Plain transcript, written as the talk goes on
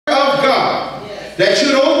that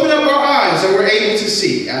you'll open up our eyes that we're able to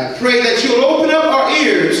see. I pray that you'll open up our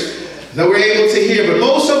ears that we're able to hear. But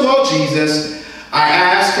most of all, Jesus, I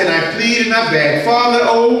ask and I plead and I beg, Father,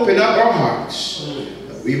 open up our hearts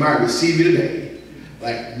that we might receive you today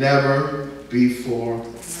like never before.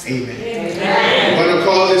 Amen. Amen. We're going to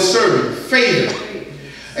call this sermon Favor.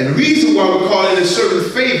 And the reason why we're calling this sermon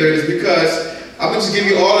Favor is because I'm going to just give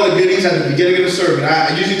you all of the goodies at the beginning of the sermon.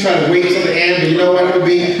 I usually try to wait till the end, but you know what? I'm going to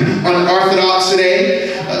be unorthodox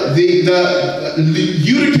today. The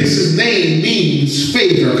Eutychus' name means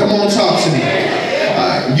favor. Come on, talk to me.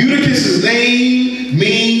 Eutychus' name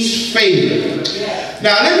means favor.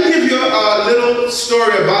 Now, let me give you a little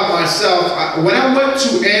story about myself. When I went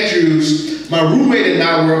to Andrews, my roommate and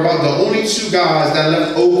I were about the only two guys that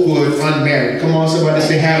left Oakwood unmarried. Come on, somebody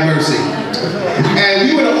say, have mercy. And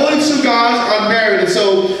we were the only two guys unmarried. And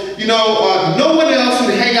so, you know, no one else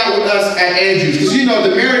would hang out with us at Andrews. Because, you know,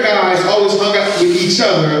 the married guys always hung out with each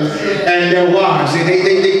other and their wives.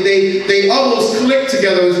 They almost clicked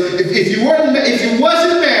together. If you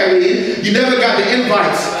wasn't married, you never got the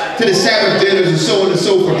invites to the Sabbath dinners and so on and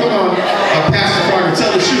so forth. Come on, Pastor Parker,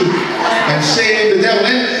 tell the truth and shame the devil.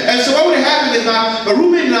 And so what would happen is my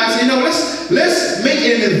roommate and I said, you know, let's make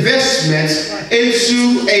an investment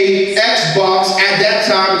into a Xbox at that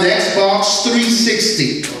time, the Xbox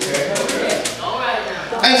 360.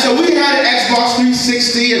 And so we had an Xbox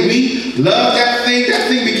 360 and we loved that thing. That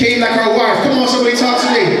thing became like our wife. Come on, somebody talk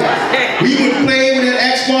to me. We would play with an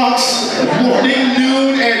Xbox morning,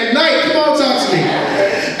 noon, and night. Come on, talk to me.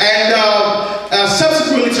 And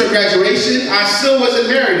subsequently to graduation, I still wasn't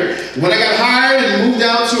married. When I got hired and moved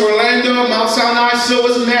down to Orlando, Mount Sinai, I still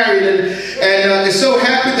wasn't married. And it so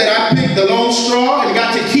happened that I picked the lone straw and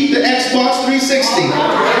got to keep the Xbox 360.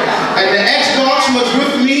 And the Xbox was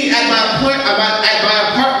with me at my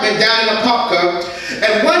apartment down in Apopka.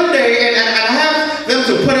 And one day, and I have them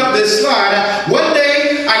to put up this slide, one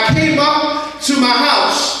day I came up to my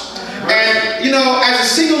house, and you know, as a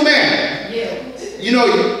single man, you know,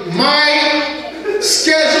 my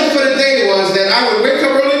schedule for the day was that I would wake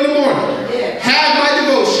up early in the morning, have my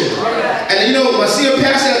devotion, and you know, my senior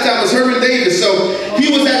pastor at that time was Herman Davis, so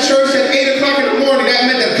he was at church at 8 o'clock in the morning. That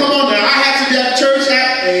meant that, come on now, I had to be at church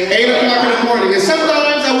at 8 o'clock in the morning, and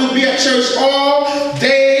sometimes I would be at church all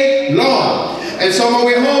day long. And so on my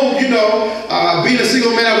way home, you know, being a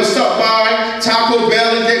single man, I would stop by Taco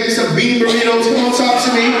Bell and get me some bean burritos. Come on, talk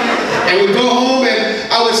to me. And we'd go home and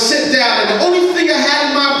I would sit down. And the only thing I had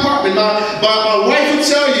in my apartment, my wife would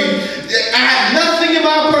tell you, I had nothing in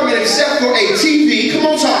my apartment except for a TV. Come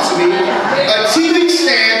on, talk to me. A TV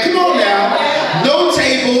stand. Come on now. No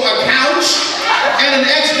table, a couch, and an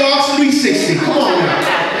Xbox 360. Come on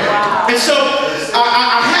now. And so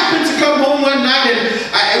I happened to come home one night,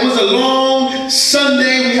 and it was a long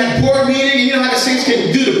Sunday. We had board meeting, and you know how the saints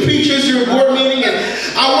can do the preachers during board meeting, and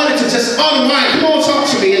I wanted to just unwind. Come on, talk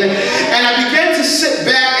to me. And I began to sit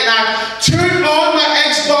back, and I turned on my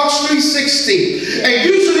Xbox 360. And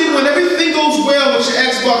usually when everything goes well with your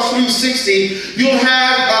Xbox 360, you'll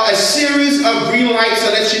have a series of green lights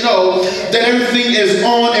that let you know that everything is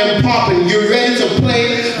on and popping. You're ready to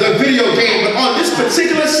play the video game. But on this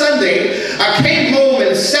particular Sunday, I came home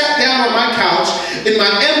and sat down on my couch in my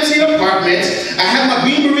empty apartment. I had my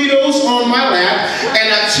bean burritos on my lap,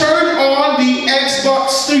 and I turned on the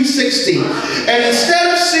Xbox 360. And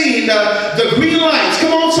instead of seeing the green lights,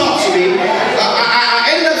 come on, talk to me, I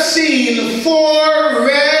ended up seeing 4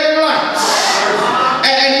 red lights.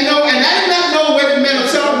 And you know, and I did not know what it meant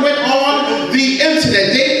until I went on the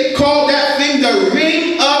internet. They called that thing the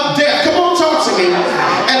ring of death. Come on, talk to me.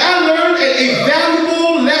 And I learned a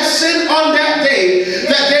valuable lesson on that day,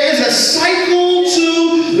 that there is a cycle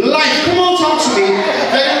to life. Come on, talk to me.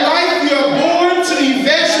 That in life we are born to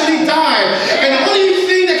eventually die. And the only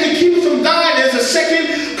thing that can keep us from dying is the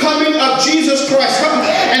second coming of Jesus Christ.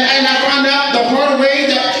 And I found out the hard way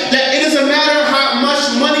that it doesn't matter how much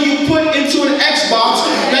money you put into an Xbox,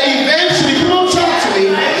 that eventually, come on, talk to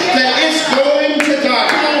me, that it's going to die.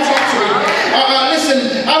 Come on, talk to me.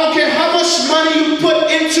 Listen, I don't care how much money you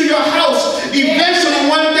put into your house, eventually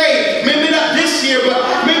one day, maybe not this year,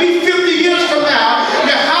 but maybe 50 years from now,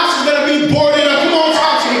 your house is going to be boarded up. Come on,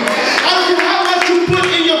 talk to me. I don't care how much you put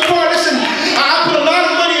in your car. Listen, I put a lot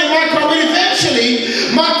of money in my car, but eventually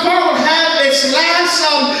my car will have its last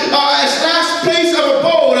place of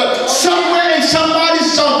abode somewhere in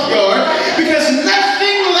somebody's junkyard, because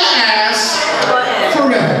nothing lasts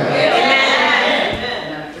forever.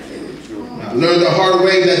 I learned the hard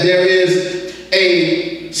way that there is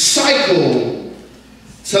a cycle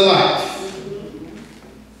to life.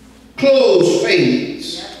 Clothes fade,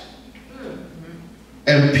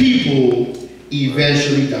 and people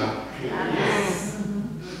eventually die.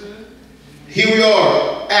 Here we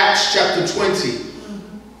are, Acts chapter 20.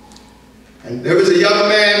 And there was a young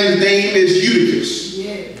man, his name is Eutychus.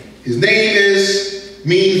 His name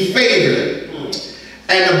means favored.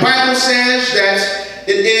 And the Bible says that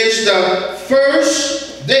it is the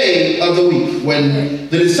first day of the week when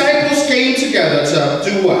the disciples came together to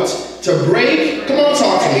do what? To break, come on,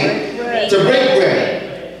 talk to me, to break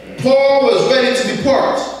bread. Paul was ready to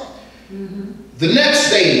depart. The next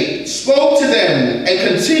day spoke to them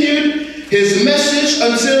and continued his message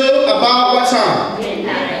until about what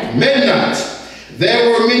time? Midnight.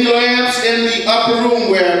 There were many lamps in the upper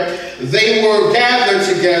room where they were gathered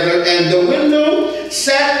together, and the window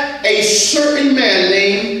sat a certain man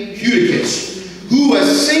named Eutychus, who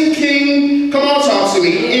was sinking, come on, talk to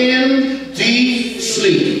me, in deep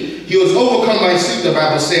sleep. He was overcome by sleep, the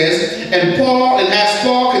Bible says, and as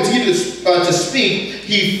Paul continued to speak,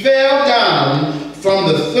 he fell down from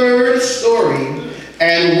the third story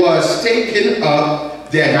and was taken up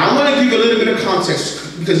dead. Now, I want to give you a little bit of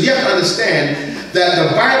context, because you have to understand that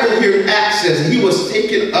the Bible here, Acts, says he was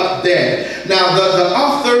taken up dead. Now, the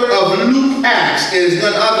author of Luke Acts is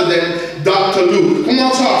none other than Dr. Luke. Come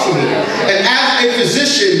on, talk to me. And as a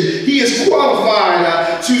physician, he is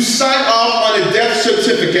qualified to sign off on a death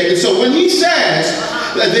certificate. And so when he says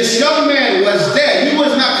that this young man was dead, he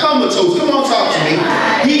was not comatose. Come on, talk to me.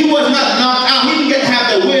 He was not knocked out. He didn't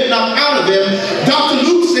have the wind knocked out of him. Dr.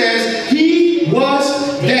 Luke says he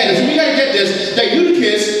was dead. And so we got to get this, that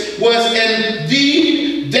Eutychus was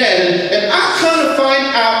indeed dead. And I kind of find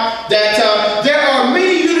out that there are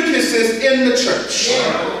many Eutychuses in the church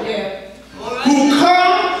who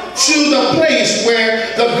come to the place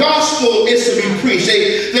where the gospel is to be preached.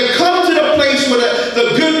 They come to the place where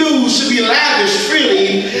the good news should be lavished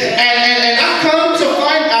freely. And I come to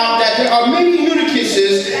find out that there are many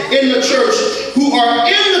Eutychuses in the church who are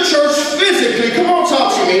in the church physically, come on,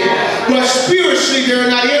 talk to me, but spiritually they're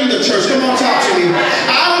not in the church. Come on, talk to me.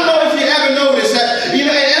 I don't know if you ever noticed that, and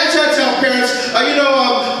I try to tell parents,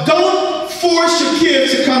 don't force your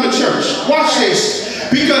kids to come to church. Watch this.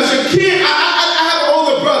 Because your kid, I have an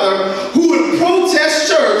older brother who would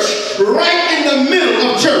protest church right in the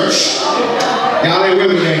middle of church. Y'all ain't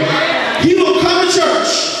with me, man. He would come to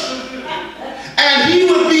church and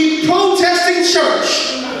he would be protesting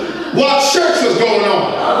church while church was going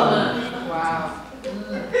on. Wow.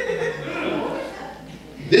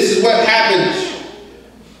 This is what happened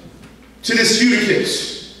to this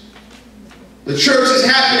Eutychus. The church is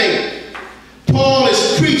happening. Paul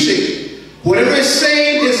is preaching. Whatever it's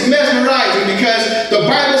saying is mesmerizing, because the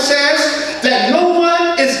Bible says that no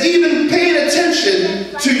one is even paying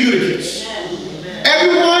attention to Eutychus.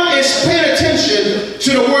 Everyone is paying attention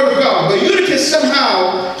to the Word of God, but Eutychus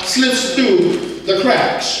somehow slips through the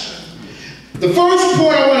cracks. The first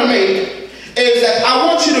point I want to make is that I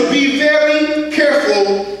want you to be very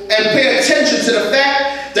careful and pay attention to the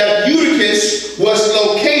fact that Eutychus was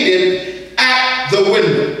located at the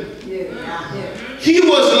window. He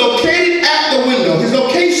was located at the window. His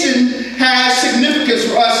location has significance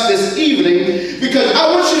for us this evening, because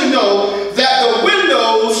I want you to know that the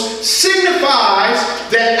windows signifies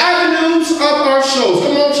the avenues of our souls.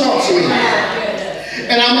 Come on, talk to me.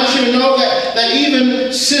 And I want you to know that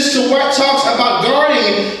even Sister White talks about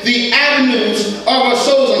guarding the avenues of our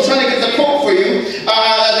souls. I'm trying to get the quote for you.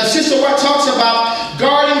 Sister White talks about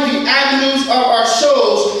guarding the avenues of our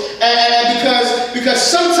souls, and because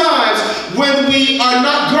sometimes when we are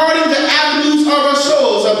not guarding the avenues of our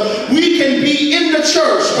souls, we can be in the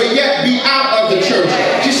church but yet be out of the church.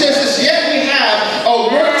 She says this, yet we have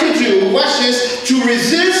a work to do, watch this, to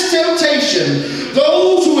resist temptation.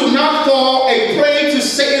 Those who would not fall a prey to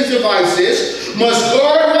Satan's devices must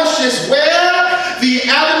guard, watch this, where the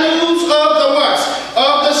avenues of the what?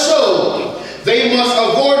 Of the soul. They must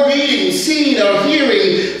avoid reading, seeing, or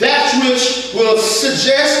hearing that which will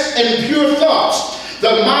suggest impure thoughts.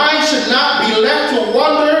 The mind should not be left to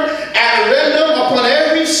wander at random upon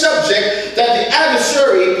every subject that the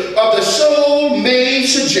adversary of the soul may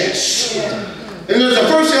suggest. And there's the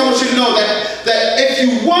first thing I want you to know, that if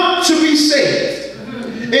you want to be saved,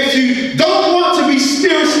 if you don't want to be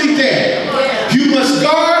spiritually dead, you must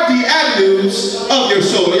guard the avenues of your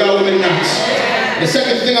soul. Y'all with me now? The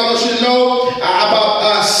second thing I want you to know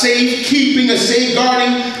about safekeeping and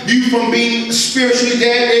safeguarding you from being spiritually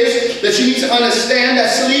dead is that you need to understand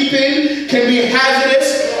that sleeping can be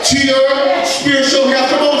hazardous to your spiritual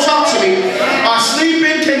health. Come on, talk to me.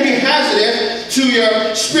 Sleeping can be hazardous to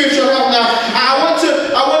your spiritual health. Now, I want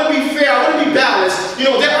to be fair. I want to be balanced.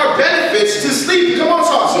 There are benefits to sleeping. Come on,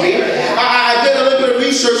 talk to me. I did a little bit of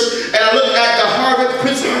research and I looked at the Harvard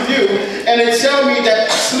Princeton Review, and it tells me that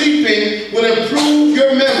sleeping will improve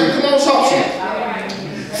your memory. Come on, talk to me.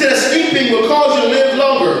 It said that sleeping will cause you to live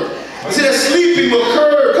longer. It said that sleeping will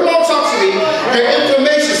curb, come on, talk to me, your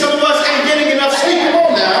inflammation. Some of us ain't getting enough sleep. Come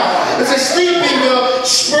on now. It says sleeping will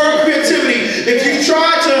spur creativity. If you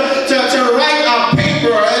try to write a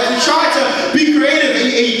paper, or if you try to be creative and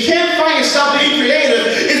you can't find yourself being creative,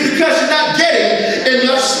 it's because you're not getting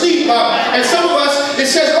enough sleep. And some of us, it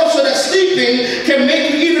says also that sleeping can make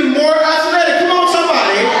you even more athletic. Come on,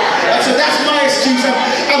 somebody. So that's my excuse.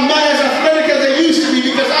 I'm not as athletic as I used to be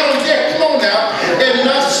because I don't get, come on now,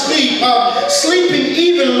 enough sleep. Sleeping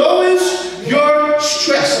even lowers your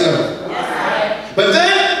stress level. But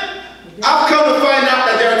then, I've come to find out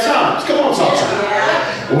that there are times, come on, talk to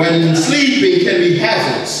me, when sleeping can be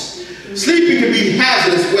hazardous. Sleeping can be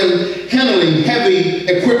hazardous when handling heavy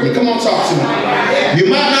equipment. Come on, talk to me.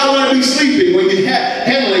 You might not want to be sleeping when you're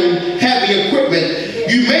handling heavy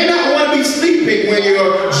equipment. You may not want to be sleeping when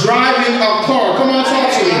you're driving a car. Come on,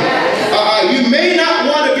 talk to me. You may not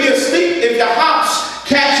want to be asleep if the house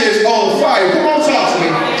catches on fire. Come on, talk to me.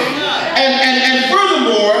 And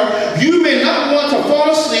furthermore, you may not want to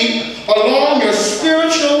fall asleep along your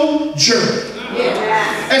spiritual journey.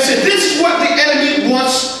 And so this is what the enemy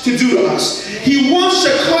wants to do to us. He wants to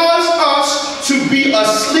cause us to be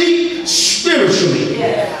asleep spiritually.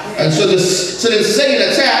 And so the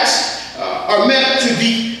Satan attacks are meant to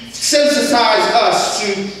desensitize us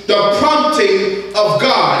to the prompting of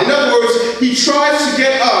God. In other words, he tries to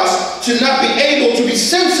get us to not be able to be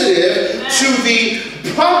sensitive to the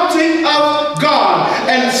prompting of God.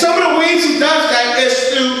 And some of the ways he does that is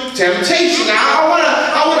through temptation. Now,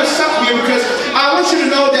 I want to stop here because I want you to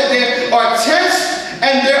know that there are tests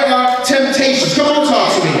and there are temptations. Come on,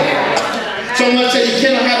 talk to me. Someone said you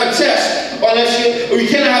cannot have a test or you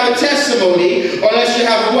cannot have a testimony unless you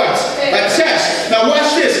have a what? A test. Now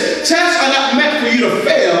watch this. Tests are not meant for you to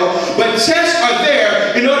fail, but tests are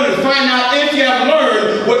there in order to find out if you have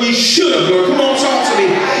learned what you should have learned. Come on, talk to me.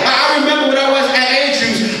 I remember when I was at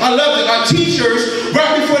Andrews, I loved it. Our teachers,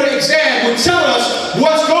 right before the exam, would tell us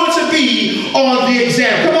what's going to be on the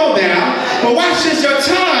exam. Come on now. But watch this. There are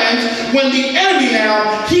times when the enemy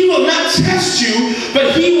now, he will not test you,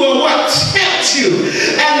 but he will what? Tempt you.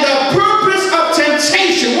 And the purpose of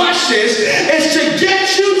temptation, watch this, is to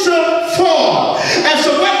get you to fall. And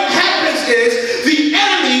so what happens is the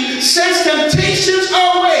enemy sends temptations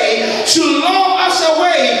our way to lull us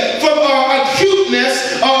away from our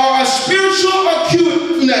acuteness, our spiritual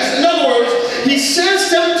acuteness. In other words, he sends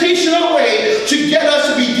temptation our way to get us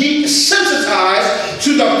to be desensitized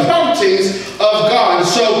to the promptings of God.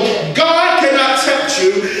 So God cannot tempt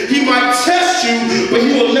you. He might test you, but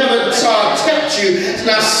he will never tempt you.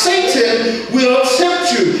 Now Satan will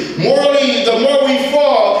tempt you. Morally, the more we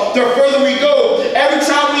fall, the further we go. Every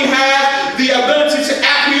time we have the ability to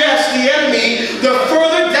acquiesce the enemy, the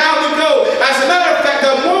further down we go. As a matter of fact,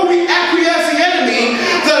 the more we acquiesce the enemy,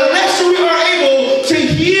 the less we are able to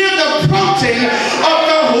hear the prompting of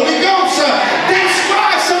the Holy Ghost. That's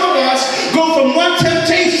why some of us go from one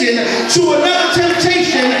temptation to another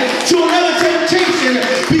temptation to another temptation,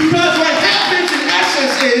 because what happens in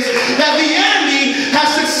essence is that the enemy has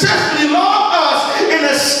successfully lulled us in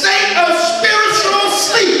a state of spiritual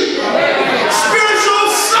sleep, spiritual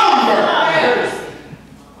slumber.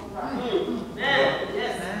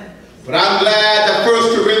 But I'm glad that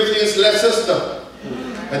 1 Corinthians lets us know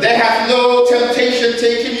that they have no temptation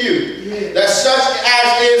taken you, that such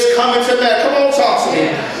as is coming to man. Come on, talk to me.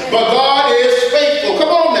 But God is faithful.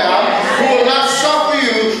 Come on now. Who will not suffer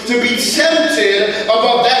you to be tempted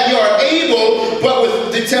above that you are able, but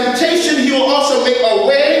with the temptation he will also make a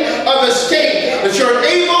way of escape that you're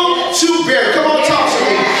able to bear. Come on, talk to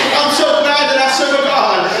me. I'm so glad that I serve a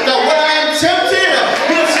God that when I am tempted,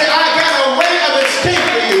 he'll say, I got a way of escape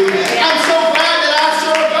for you. I'm so glad that I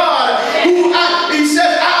serve a God who he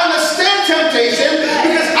says, I understand temptation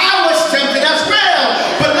because I was tempted as well.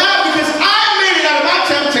 But now because I made it out of my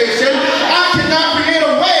temptation, I cannot create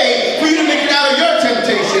a way for you to make it out of your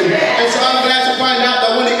temptation. And so I'm glad to find out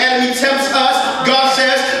that when the enemy tempts us, God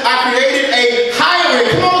says, I created a highway.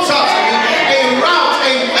 Come on, talk to me. A route,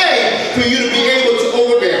 a way for you to be able to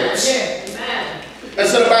overbear us. And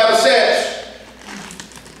so the Bible says,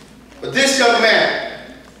 but this young man,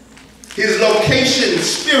 his location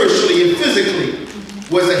spiritually and physically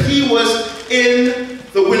was that he was in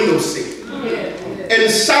the window seat,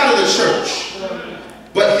 inside of the church,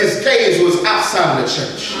 but his gaze was outside of the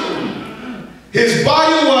church. His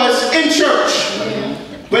body was in church,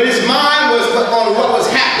 but his mind was on what was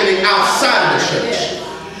happening outside of the church.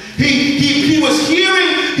 He was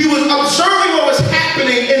hearing, he was observing what was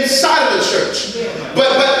happening inside of the church,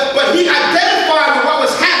 but he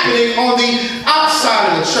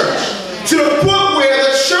to the point where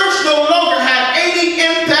the church no longer had any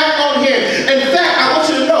impact on him. In fact, I want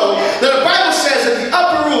you to know that the Bible says that the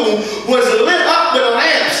upper room was lit up with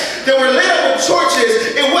lamps. They were lit up with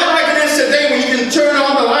torches. It wasn't like it is today when you can turn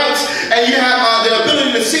on the lights and you have the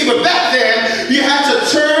ability to see. But back then, you had to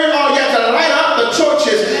turn on, you had to light up the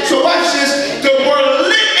torches. So watch this. The more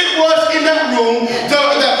lit it was in that room, the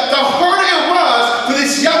harder it was for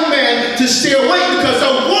this young man to stay awake, because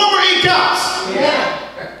the warmer it got.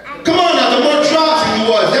 Come on now, the more drowsy he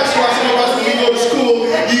was. That's why some of us, when we go to school,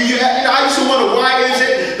 I used to wonder, why is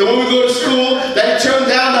it that when we go to school that it turns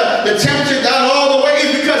down the temperature down all the way?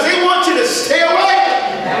 It's because they want you to stay awake.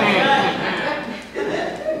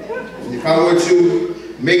 If I were to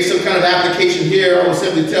make some kind of application here, I will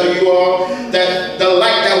simply tell you all that the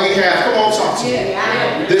light that we have, come on, talk to me.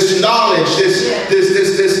 This knowledge, this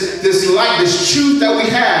light, this truth that we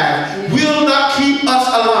have will not keep us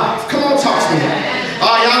alive. Come on, talk to me.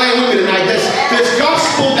 Y'all ain't with me tonight. This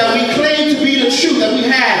gospel that we claim to be the truth that we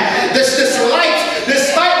have, this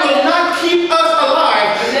light will not keep us alive.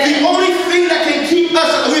 The only thing that can keep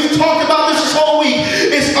us, we've talked about this whole week,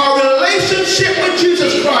 is our relationship with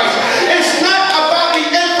Jesus Christ. It's not about the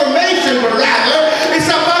information, but rather it's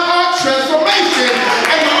about our transformation.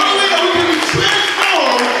 And the only way that we can be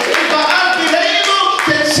transformed is by us being able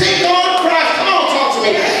to take on Christ. Come on, talk to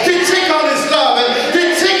me. To take on his love, and to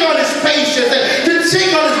take on his patience, and to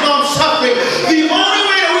take on his long suffering. The only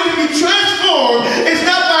way that we can be transformed is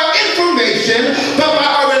not by information, but by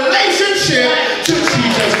our relationship to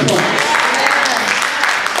Jesus Christ.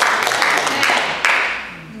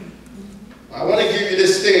 I want to give you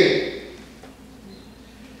this thing.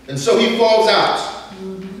 And so he falls out.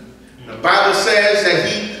 The Bible says that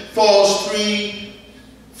he falls 3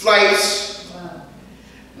 flights.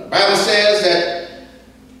 The Bible says that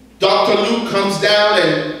Dr. Luke comes down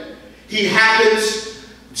and he happens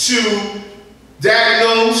to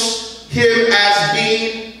diagnose him as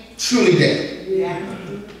being truly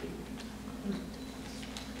dead.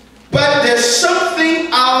 But there's something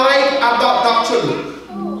I like about Dr. Luke.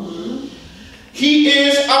 He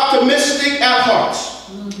is optimistic at heart.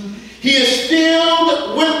 He is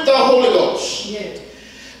filled with the Holy Ghost.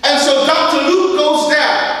 And so Dr. Luke goes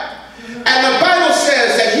down, and the Bible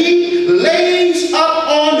says that he lays up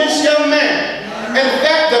on this young man. In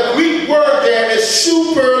fact, the Greek word there is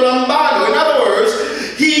super lambano. In other words,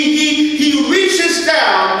 he reaches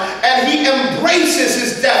down and he embraces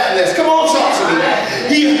his deafness. Come on, talk to me.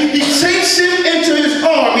 He takes him into his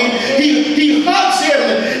arm. He hugs him,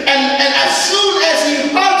 and as soon as he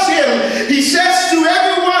hugs him, he says to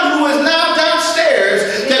everyone who is now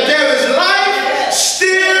downstairs that there is life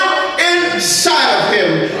still inside of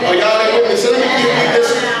him. Oh, y'all ain't with me? So let me give you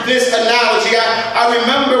this analogy. I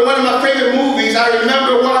remember one of my favorite movies. I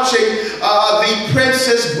remember watching The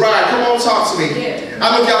Princess Bride. Come on, talk to me. I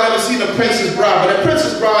don't know if y'all ever seen The Princess Bride, but The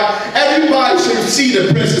Princess Bride, everybody should see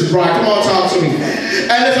The Princess Bride. Come on, talk to me.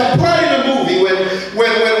 And there's a part in the movie when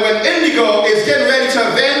Indigo is getting ready to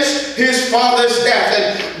avenge his father's death,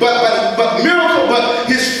 but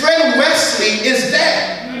his friend Wesley is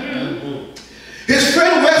dead. His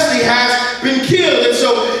friend Wesley has been killed, and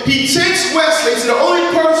so he takes Wesley to the only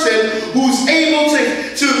person who's able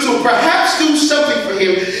to perhaps do something for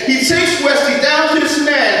him. He takes Wesley down to this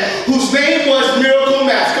man whose name was Miracle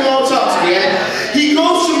Max. Come on, talk to me. And he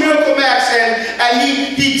goes to Miracle Max, and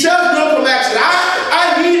he tells Miracle Max that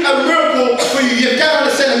I need a miracle for you. You've got to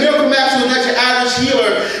understand that Miracle Max was not your average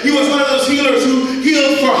healer. He was one of those healers who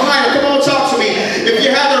healed for hire. Come on, talk to me. If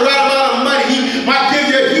you have the right amount of money, he might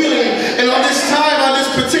give you a healing. And on this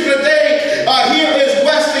particular day, here is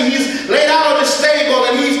Wesley. He's laid out on the stable,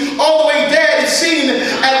 and he's all the way dead, it seemed.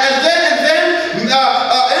 And then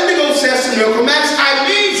Indigo says to Miracle Max, I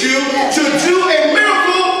need you to do a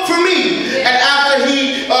miracle for me. And after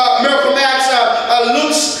Miracle Max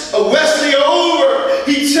looks Wesley over,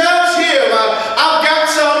 he tells him, I've got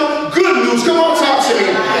some good news. Come on, talk to me.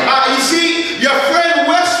 You see,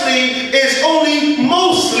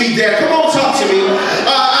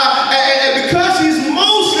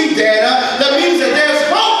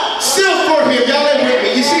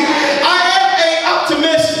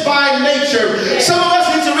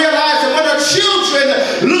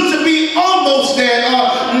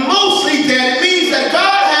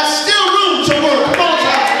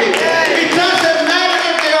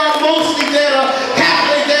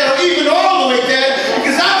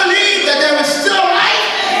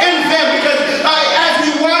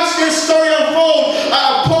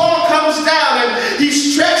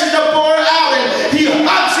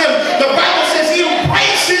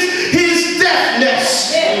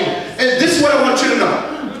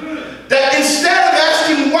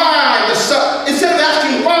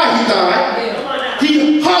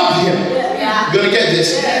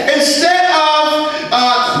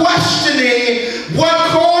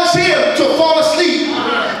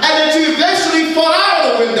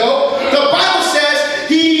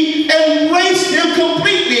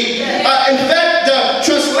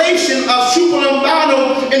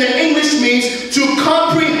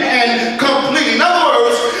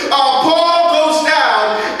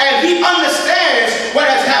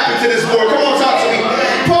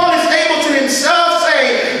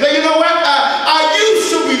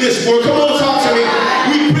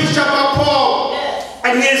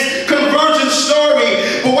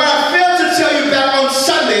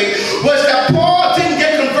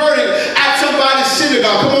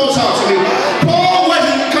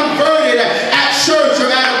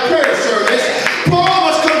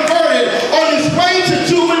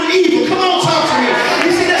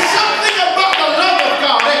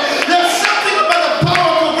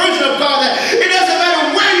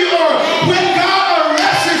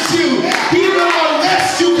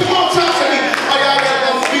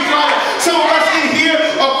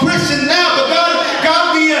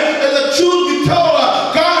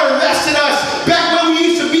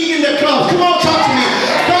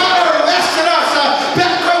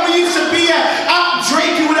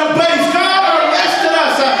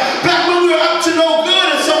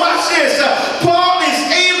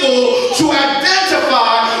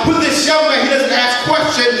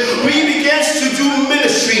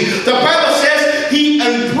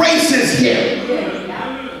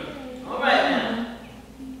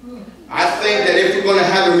 going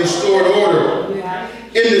to have a restored order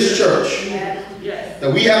in this church.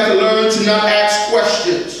 That we have to learn to not ask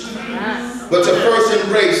questions, but to first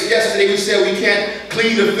embrace. Yesterday we said we can't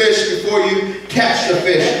clean the fish before you catch the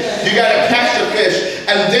fish. You got to catch the fish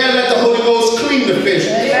and then let the Holy Ghost clean the fish.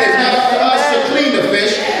 It's not up to us to clean the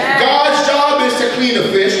fish. God's job is to clean the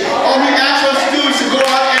fish. All He asks us to do is to go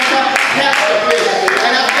out and catch the fish.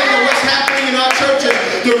 And I think of what's happening in our churches.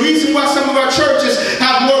 The reason why some of our churches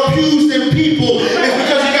have more pews than people is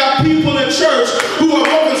because you got people in church who are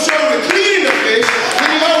more concerned with cleaning the fish than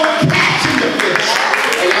they are with catching the fish.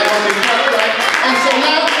 And so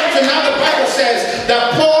now the Bible says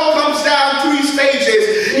that Paul comes down 3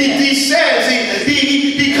 stages. He descends,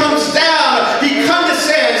 he comes down, he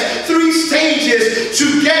condescends 3 stages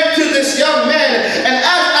to get to this young man. And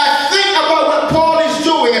as I think about what Paul is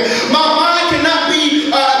doing, my mind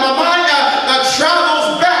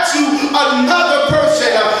travels back to another